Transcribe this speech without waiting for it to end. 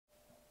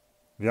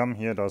Wir haben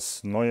hier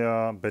das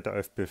neue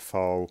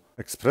BetaFPV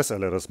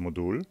ExpressLRS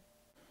Modul.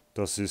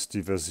 Das ist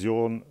die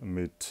Version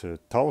mit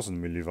 1000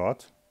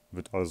 Milliwatt,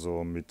 wird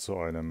also mit so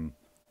einem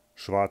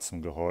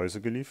schwarzen Gehäuse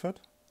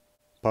geliefert.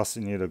 Passt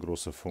in jede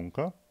große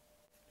Funke.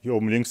 Hier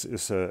oben links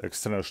ist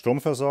externe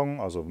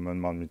Stromversorgung, also wenn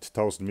man mit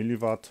 1000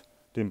 Milliwatt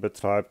den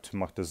betreibt,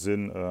 macht es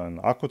Sinn, einen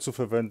Akku zu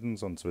verwenden,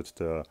 sonst wird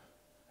der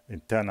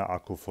interne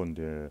Akku von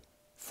der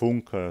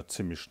Funke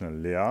ziemlich schnell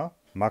leer.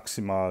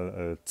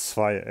 Maximal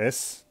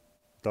 2S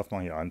darf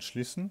man hier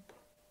anschließen.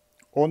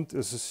 Und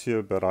es ist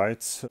hier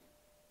bereits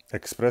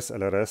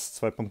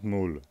ExpressLRS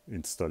 2.0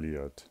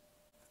 installiert.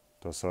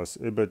 Das heißt,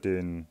 über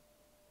den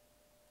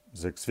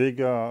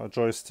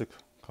 6-Wege-Joystick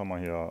kann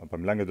man hier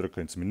beim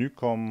Längerdrücken ins Menü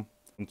kommen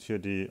und hier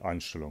die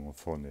Einstellungen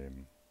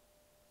vornehmen.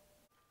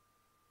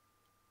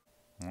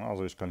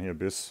 Also ich kann hier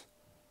bis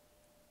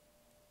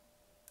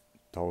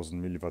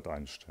 1000 Milliwatt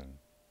einstellen.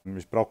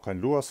 Ich brauche kein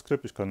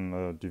Lua-Skript, ich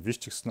kann die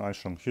wichtigsten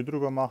Einstellungen hier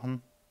drüber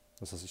machen.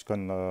 Das heißt, ich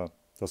kann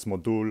das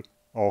Modul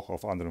auch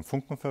auf anderen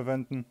Funken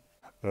verwenden.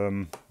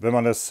 Wenn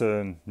man es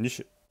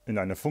nicht in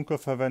einer Funke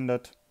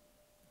verwendet,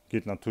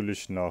 geht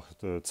natürlich nach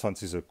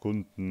 20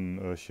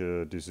 Sekunden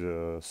hier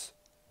dieses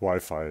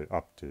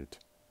Wi-Fi-Update.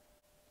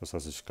 Das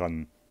heißt, ich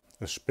kann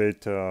es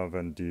später,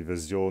 wenn die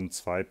Version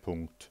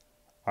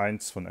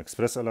 2.1 von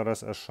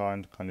ExpressLRS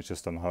erscheint, kann ich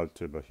es dann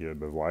halt über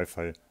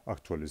Wi-Fi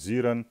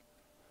aktualisieren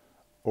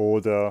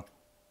oder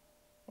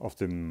auf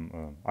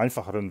dem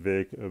einfacheren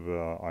Weg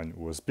über ein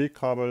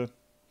USB-Kabel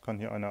kann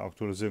hier eine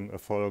Aktualisierung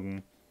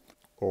erfolgen.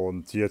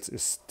 Und jetzt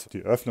ist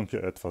die Öffnung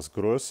hier etwas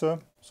größer,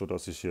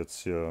 sodass ich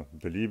jetzt hier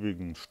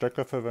beliebigen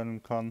Stecker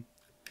verwenden kann,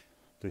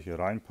 der hier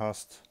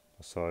reinpasst.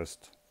 Das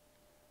heißt,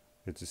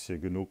 jetzt ist hier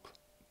genug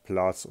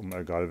Platz, um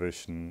egal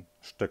welchen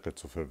Stecker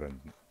zu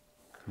verwenden.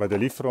 Bei der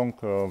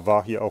Lieferung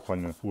war hier auch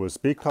ein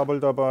USB-Kabel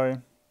dabei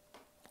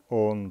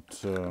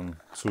und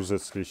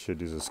zusätzlich hier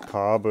dieses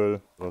Kabel,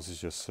 dass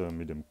ich es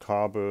mit dem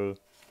Kabel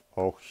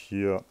auch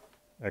hier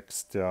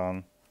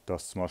extern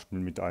das zum Beispiel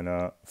mit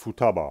einer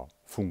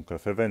Futaba-Funke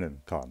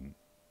verwenden kann.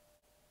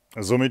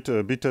 Somit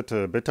bietet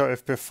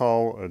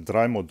BetaFPV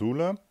 3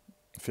 Module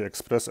für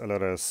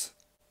ExpressLRS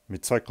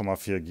mit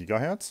 2,4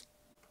 GHz.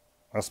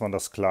 Erstmal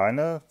das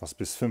kleine, was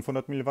bis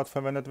 500 Milliwatt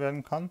verwendet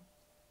werden kann.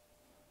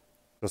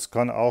 Das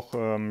kann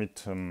auch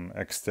mit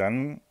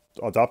externen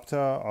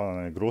Adapter an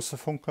eine große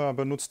Funke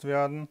benutzt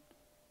werden.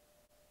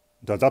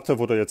 Der Adapter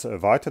wurde jetzt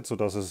erweitert,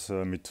 sodass es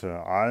mit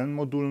allen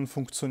Modulen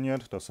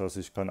funktioniert. Das heißt,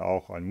 ich kann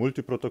auch ein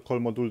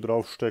Multiprotokoll-Modul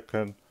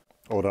draufstecken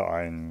oder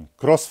ein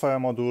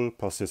Crossfire-Modul,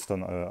 passt jetzt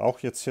dann auch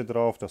jetzt hier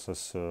drauf. Das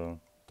heißt,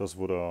 das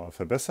wurde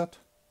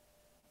verbessert.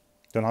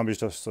 Dann habe ich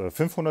das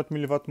 500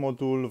 Milliwatt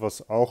Modul,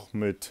 was auch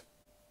mit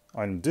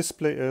einem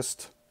Display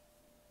ist.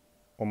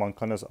 Und man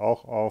kann es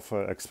auch auf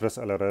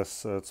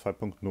ExpressLRS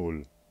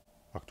 2.0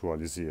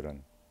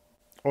 aktualisieren.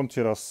 Und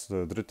hier das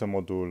dritte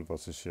Modul,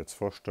 was ich jetzt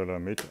vorstelle,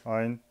 mit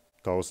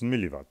 1000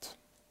 Milliwatt.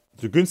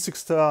 Die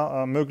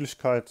günstigste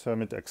Möglichkeit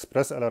mit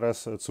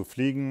ExpressLRS zu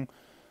fliegen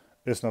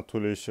ist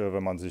natürlich,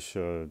 wenn man sich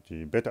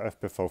die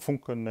BetaFPV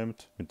Funke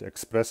nimmt mit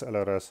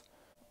ExpressLRS,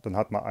 dann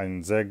hat man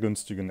einen sehr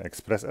günstigen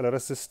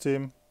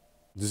ExpressLRS-System.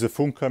 Diese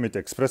Funke mit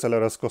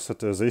ExpressLRS kostet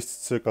ca.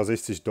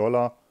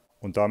 $60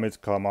 und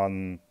damit kann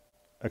man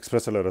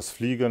ExpressLRS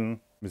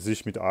fliegen,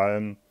 sich mit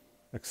allen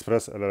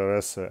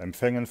ExpressLRS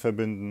Empfängern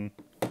verbinden.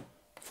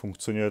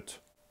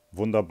 Funktioniert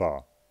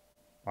wunderbar.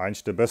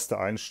 Eigentlich der beste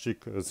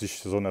Einstieg, sich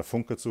so eine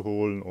Funke zu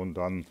holen und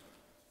dann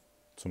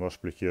zum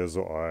Beispiel hier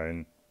so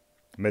ein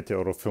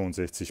Meteor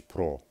 65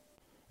 Pro.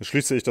 Jetzt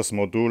schließe ich das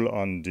Modul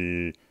an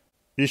die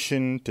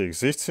Eachine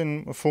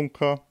TX16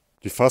 Funke,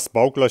 die fast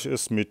baugleich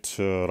ist mit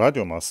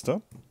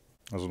Radiomaster.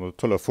 Also eine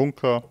tolle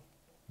Funke,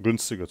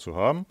 günstiger zu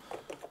haben.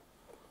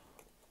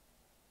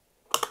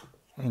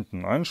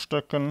 Hinten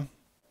einstecken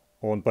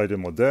und bei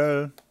dem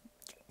Modell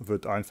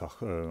wird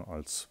einfach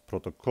als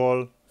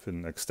Protokoll für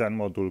ein externes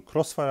Modul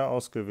Crossfire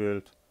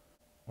ausgewählt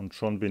und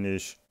schon bin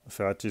ich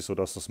fertig,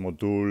 sodass das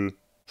Modul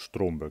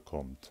Strom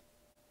bekommt.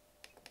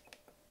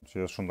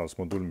 Hier ist schon das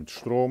Modul mit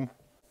Strom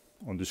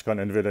und ich kann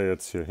entweder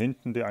jetzt hier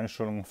hinten die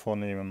Einstellungen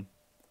vornehmen,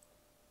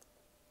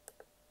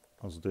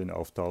 also den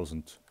auf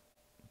 1000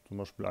 zum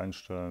Beispiel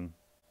einstellen.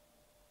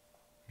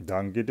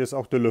 Dann geht jetzt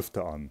auch der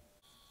Lüfter an.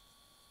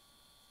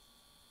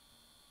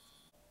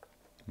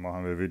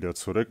 Machen wir wieder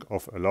zurück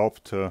auf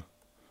erlaubte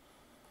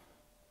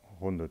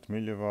 100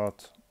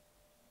 Milliwatt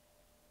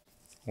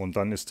und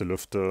dann ist der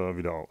Lüfter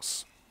wieder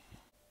aus.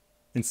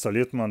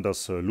 Installiert man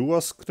das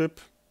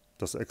Lua-Skript,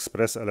 das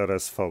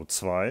ExpressLRS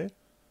V2,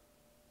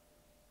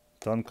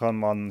 dann kann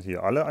man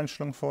hier alle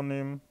Einstellungen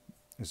vornehmen.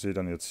 Ich sehe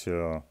dann jetzt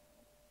hier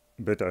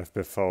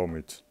BetaFPV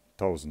mit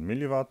 1000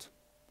 Milliwatt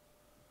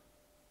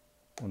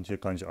und hier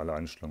kann ich alle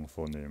Einstellungen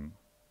vornehmen.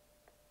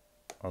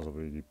 Also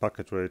wie die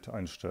Packet Rate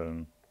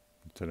einstellen,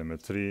 die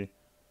Telemetrie.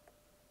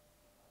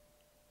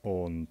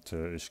 Und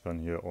ich kann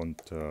hier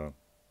unter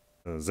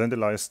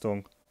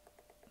Sendeleistung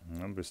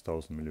bis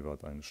 1000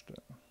 Milliwatt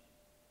einstellen.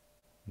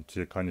 Und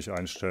hier kann ich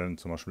einstellen,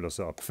 zum Beispiel, dass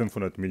er ab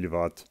 500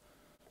 Milliwatt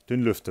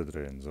den Lüfter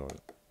drehen soll.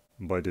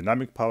 Bei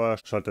Dynamic Power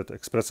schaltet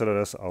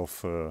ExpressLRS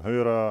auf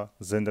höhere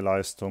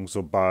Sendeleistung,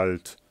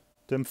 sobald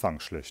der Empfang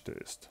schlechter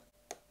ist.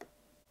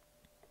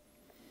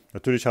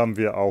 Natürlich haben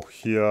wir auch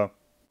hier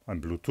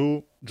ein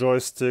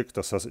Bluetooth-Joystick,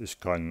 das heißt, ich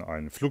kann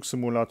einen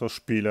Flugsimulator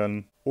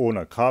spielen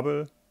ohne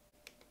Kabel.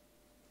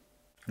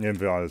 Nehmen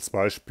wir als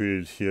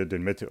Beispiel hier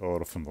den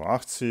Meteor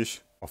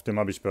 85. Auf dem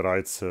habe ich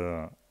bereits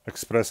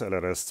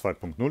ExpressLRS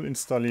 2.0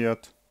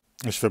 installiert.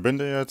 Ich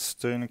verbinde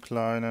jetzt den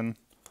kleinen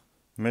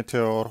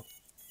Meteor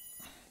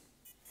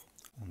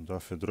und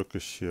dafür drücke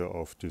ich hier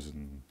auf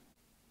diesen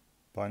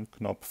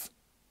Beinknopf.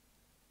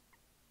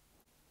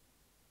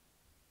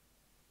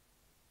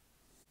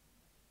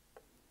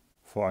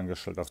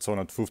 Voreingestellt auf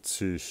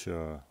 250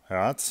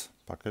 Hertz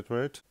Packet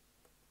Rate.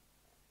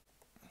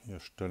 Hier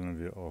stellen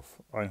wir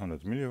auf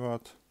 100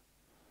 Milliwatt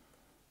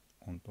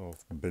und auf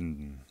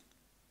Binden.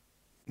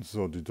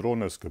 So, die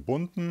Drohne ist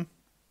gebunden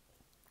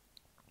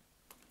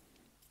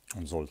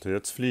und sollte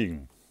jetzt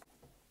fliegen.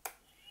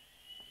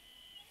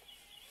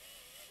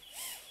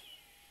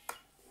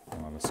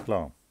 Alles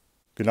klar.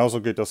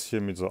 Genauso geht das hier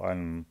mit so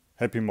einem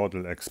Happy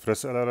Model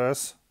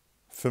ExpressLRS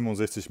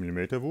 65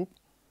 mm Wub.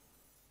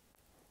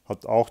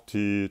 Hat auch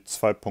die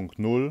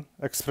 2.0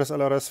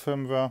 ExpressLRS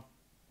Firmware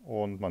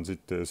und man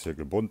sieht, der ist hier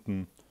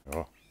gebunden.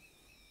 Ja.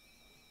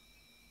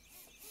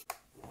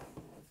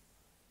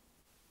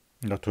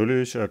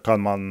 Natürlich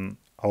kann man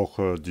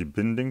auch die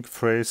Binding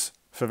Phrase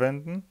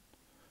verwenden.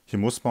 Hier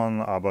muss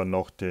man aber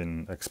noch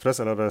den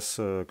ExpressLRS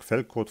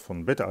Quellcode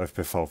von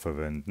BetaFPV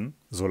verwenden,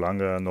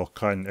 solange noch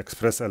kein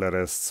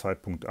ExpressLRS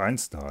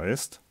 2.1 da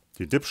ist.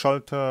 Die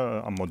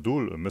DIP-Schalter am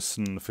Modul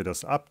müssen für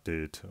das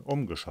Update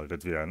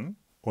umgeschaltet werden.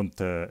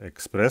 Unter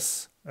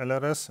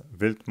ExpressLRS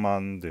wählt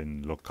man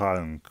den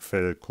lokalen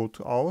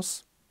Quellcode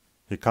aus.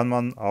 Hier kann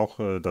man auch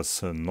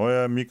das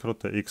neue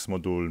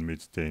Micro-TX-Modul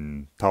mit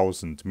den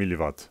 1000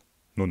 mW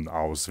nun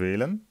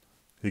auswählen.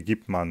 Hier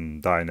gibt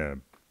man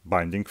deine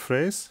Binding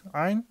Phrase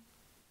ein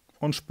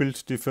und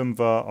spielt die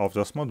Firmware auf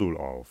das Modul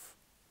auf.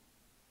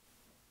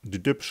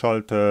 Die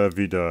DIP-Schalter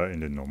wieder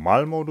in den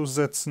Normalmodus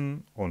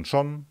setzen und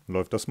schon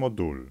läuft das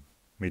Modul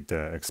mit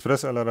der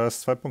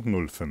ExpressLRS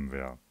 2.0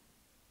 Firmware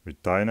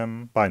mit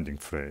deinem Binding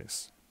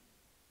Phrase.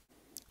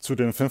 Zu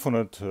dem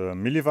 500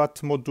 mW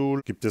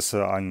Modul gibt es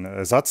einen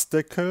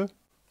Ersatzdeckel,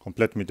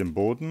 komplett mit dem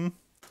Boden,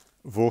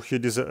 wo hier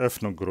diese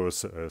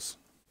Öffnungsgröße ist,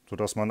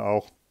 sodass man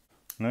auch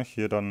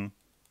hier dann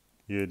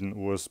jeden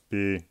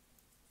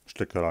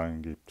USB-Stecker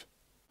reingibt.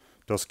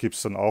 Das gibt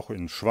es dann auch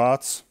in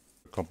schwarz,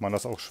 bekommt man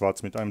das auch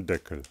schwarz mit einem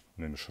Deckel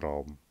in den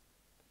Schrauben.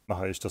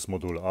 Mache ich das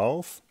Modul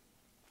auf,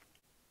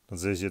 dann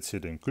sehe ich jetzt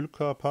hier den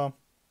Kühlkörper.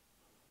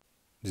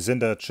 Die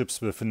Senderchips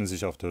befinden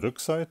sich auf der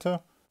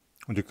Rückseite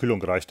und die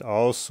Kühlung reicht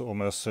aus,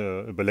 um es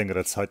über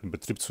längere Zeit in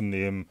Betrieb zu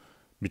nehmen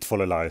mit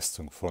voller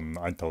Leistung von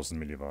 1000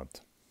 mW.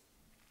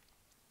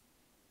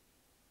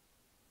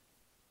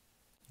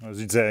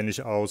 Sieht sehr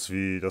ähnlich aus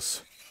wie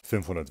das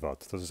 500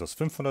 Watt. Das ist das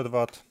 500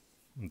 Watt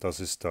und das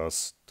ist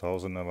das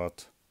 1000er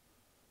Watt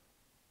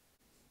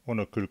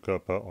ohne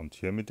Kühlkörper und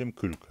hier mit dem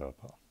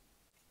Kühlkörper.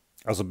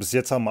 Also bis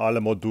jetzt haben alle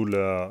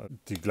Module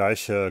die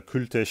gleiche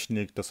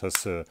Kühltechnik, das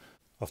heißt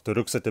auf der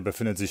Rückseite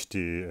befindet sich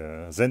die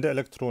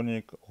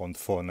Sendeelektronik und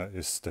vorne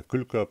ist der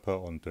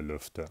Kühlkörper und der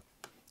Lüfter.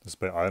 Das ist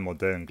bei allen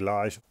Modellen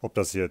gleich, ob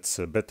das jetzt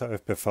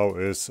BetaFPV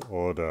ist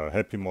oder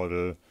Happy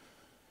Model,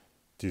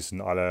 die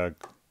sind alle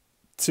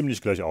ziemlich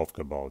gleich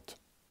aufgebaut.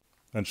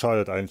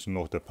 Entscheidet eigentlich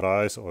nur noch der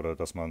Preis oder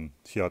dass man,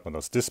 hier hat man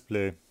das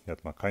Display, hier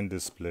hat man kein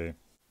Display,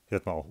 hier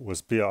hat man auch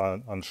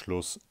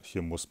USB-Anschluss,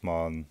 hier muss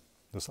man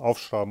das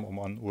aufschrauben, um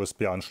an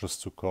USB-Anschluss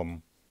zu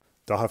kommen.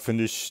 Daher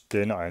finde ich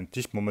den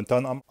eigentlich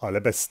momentan am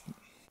allerbesten.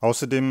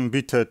 Außerdem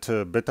bietet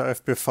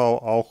BetaFPV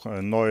auch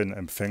einen neuen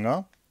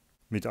Empfänger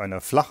mit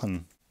einer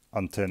flachen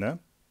Antenne.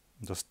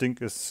 Das Ding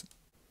ist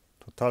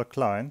total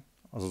klein,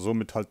 also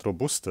somit halt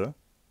robuster.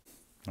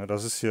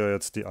 Das ist hier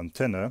jetzt die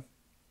Antenne.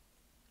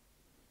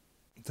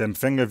 Der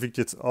Empfänger wiegt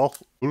jetzt auch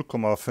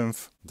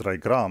 0,53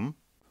 Gramm.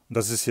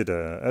 Das ist hier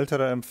der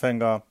ältere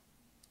Empfänger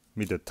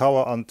mit der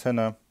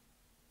Tower-Antenne.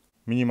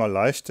 Minimal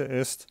leichter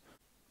ist.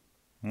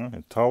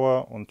 Hier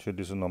Tower und hier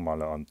diese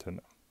normale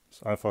Antenne.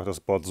 Ist einfach das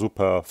Board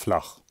super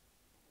flach.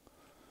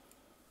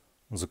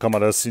 Und so kann man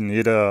das in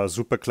jeder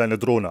super kleine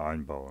Drohne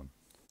einbauen.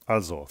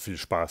 Also viel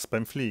Spaß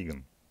beim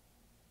Fliegen.